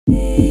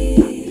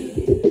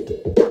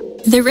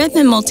The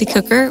REDMOND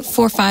Multicooker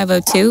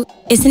 4502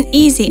 is an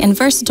easy and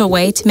versatile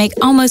way to make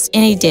almost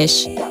any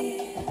dish.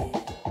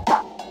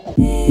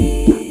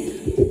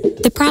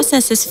 The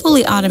process is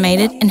fully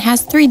automated and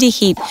has 3D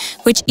heat,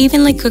 which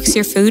evenly cooks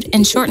your food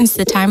and shortens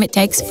the time it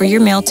takes for your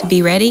meal to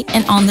be ready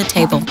and on the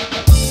table.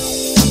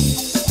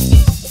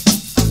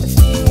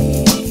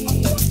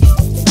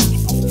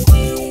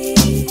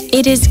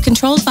 It is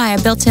controlled by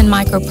a built-in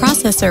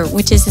microprocessor,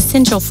 which is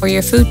essential for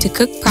your food to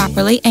cook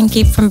properly and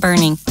keep from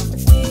burning.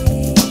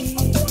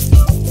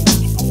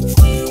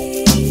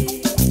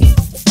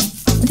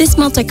 This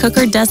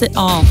multi-cooker does it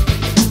all.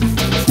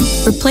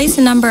 Replace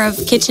a number of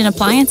kitchen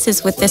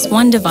appliances with this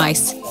one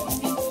device.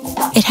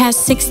 It has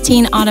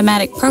 16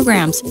 automatic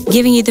programs,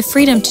 giving you the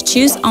freedom to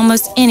choose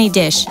almost any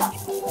dish.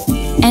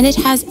 And it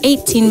has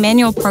 18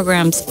 manual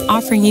programs,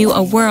 offering you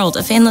a world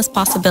of endless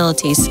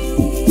possibilities.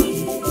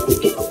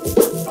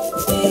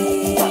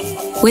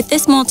 With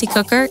this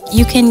multi-cooker,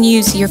 you can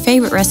use your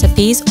favorite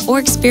recipes or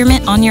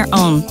experiment on your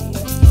own.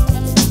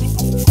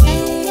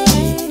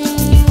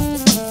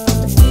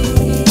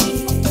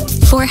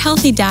 For a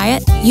healthy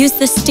diet, use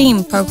the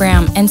Steam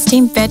program and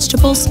steam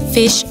vegetables,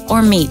 fish,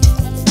 or meat.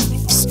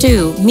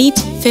 Stew meat,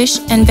 fish,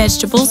 and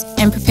vegetables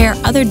and prepare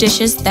other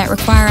dishes that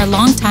require a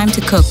long time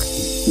to cook.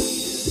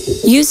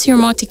 Use your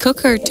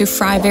multi-cooker to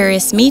fry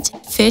various meat,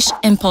 fish,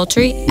 and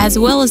poultry, as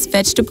well as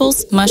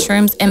vegetables,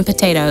 mushrooms, and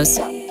potatoes.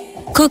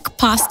 Cook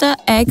pasta,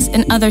 eggs,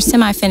 and other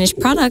semi-finished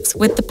products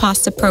with the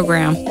pasta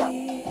program.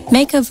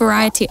 Make a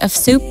variety of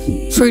soup,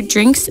 fruit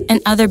drinks,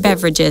 and other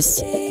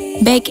beverages.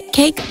 Bake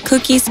cake,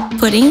 cookies,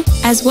 pudding,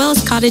 as well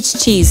as cottage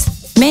cheese.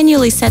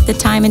 Manually set the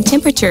time and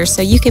temperature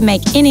so you can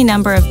make any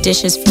number of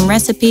dishes from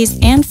recipes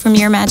and from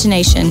your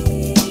imagination.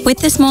 With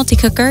this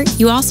multi-cooker,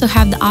 you also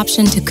have the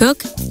option to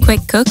cook,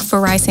 quick cook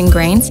for rice and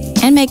grains,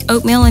 and make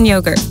oatmeal and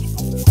yogurt.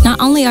 Not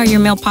only are your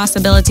meal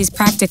possibilities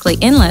practically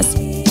endless,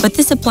 but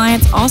this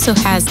appliance also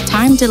has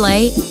time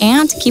delay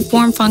and keep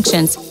warm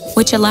functions,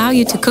 which allow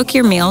you to cook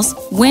your meals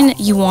when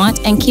you want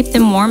and keep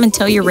them warm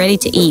until you're ready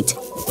to eat.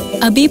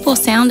 A beep will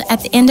sound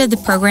at the end of the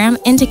program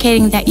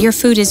indicating that your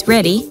food is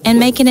ready and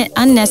making it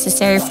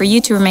unnecessary for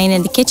you to remain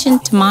in the kitchen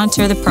to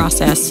monitor the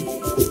process.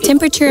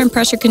 Temperature and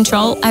pressure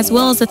control, as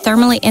well as a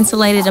thermally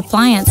insulated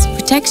appliance,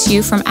 protects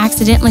you from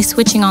accidentally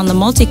switching on the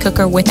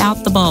multi-cooker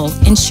without the bowl,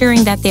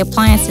 ensuring that the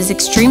appliance is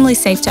extremely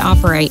safe to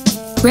operate.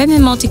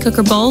 REDMOND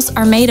multi-cooker bowls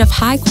are made of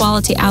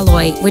high-quality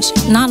alloy, which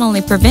not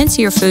only prevents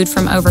your food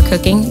from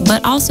overcooking,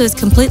 but also is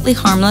completely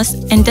harmless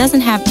and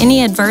doesn't have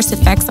any adverse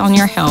effects on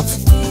your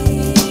health.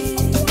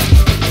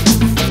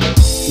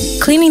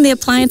 Cleaning the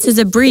appliance is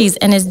a breeze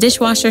and is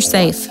dishwasher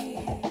safe.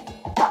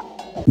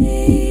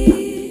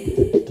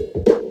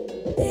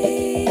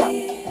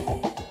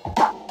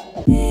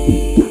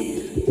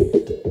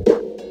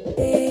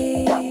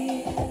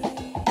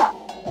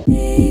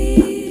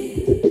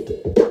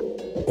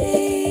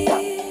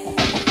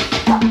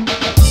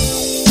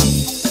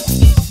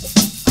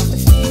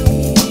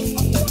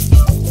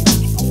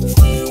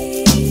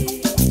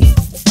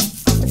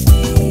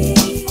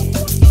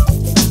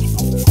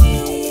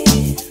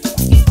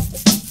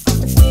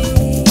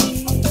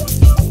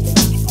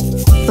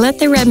 Let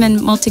the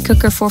REDMOND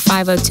Multicooker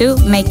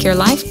 4502 make your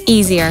life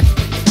easier.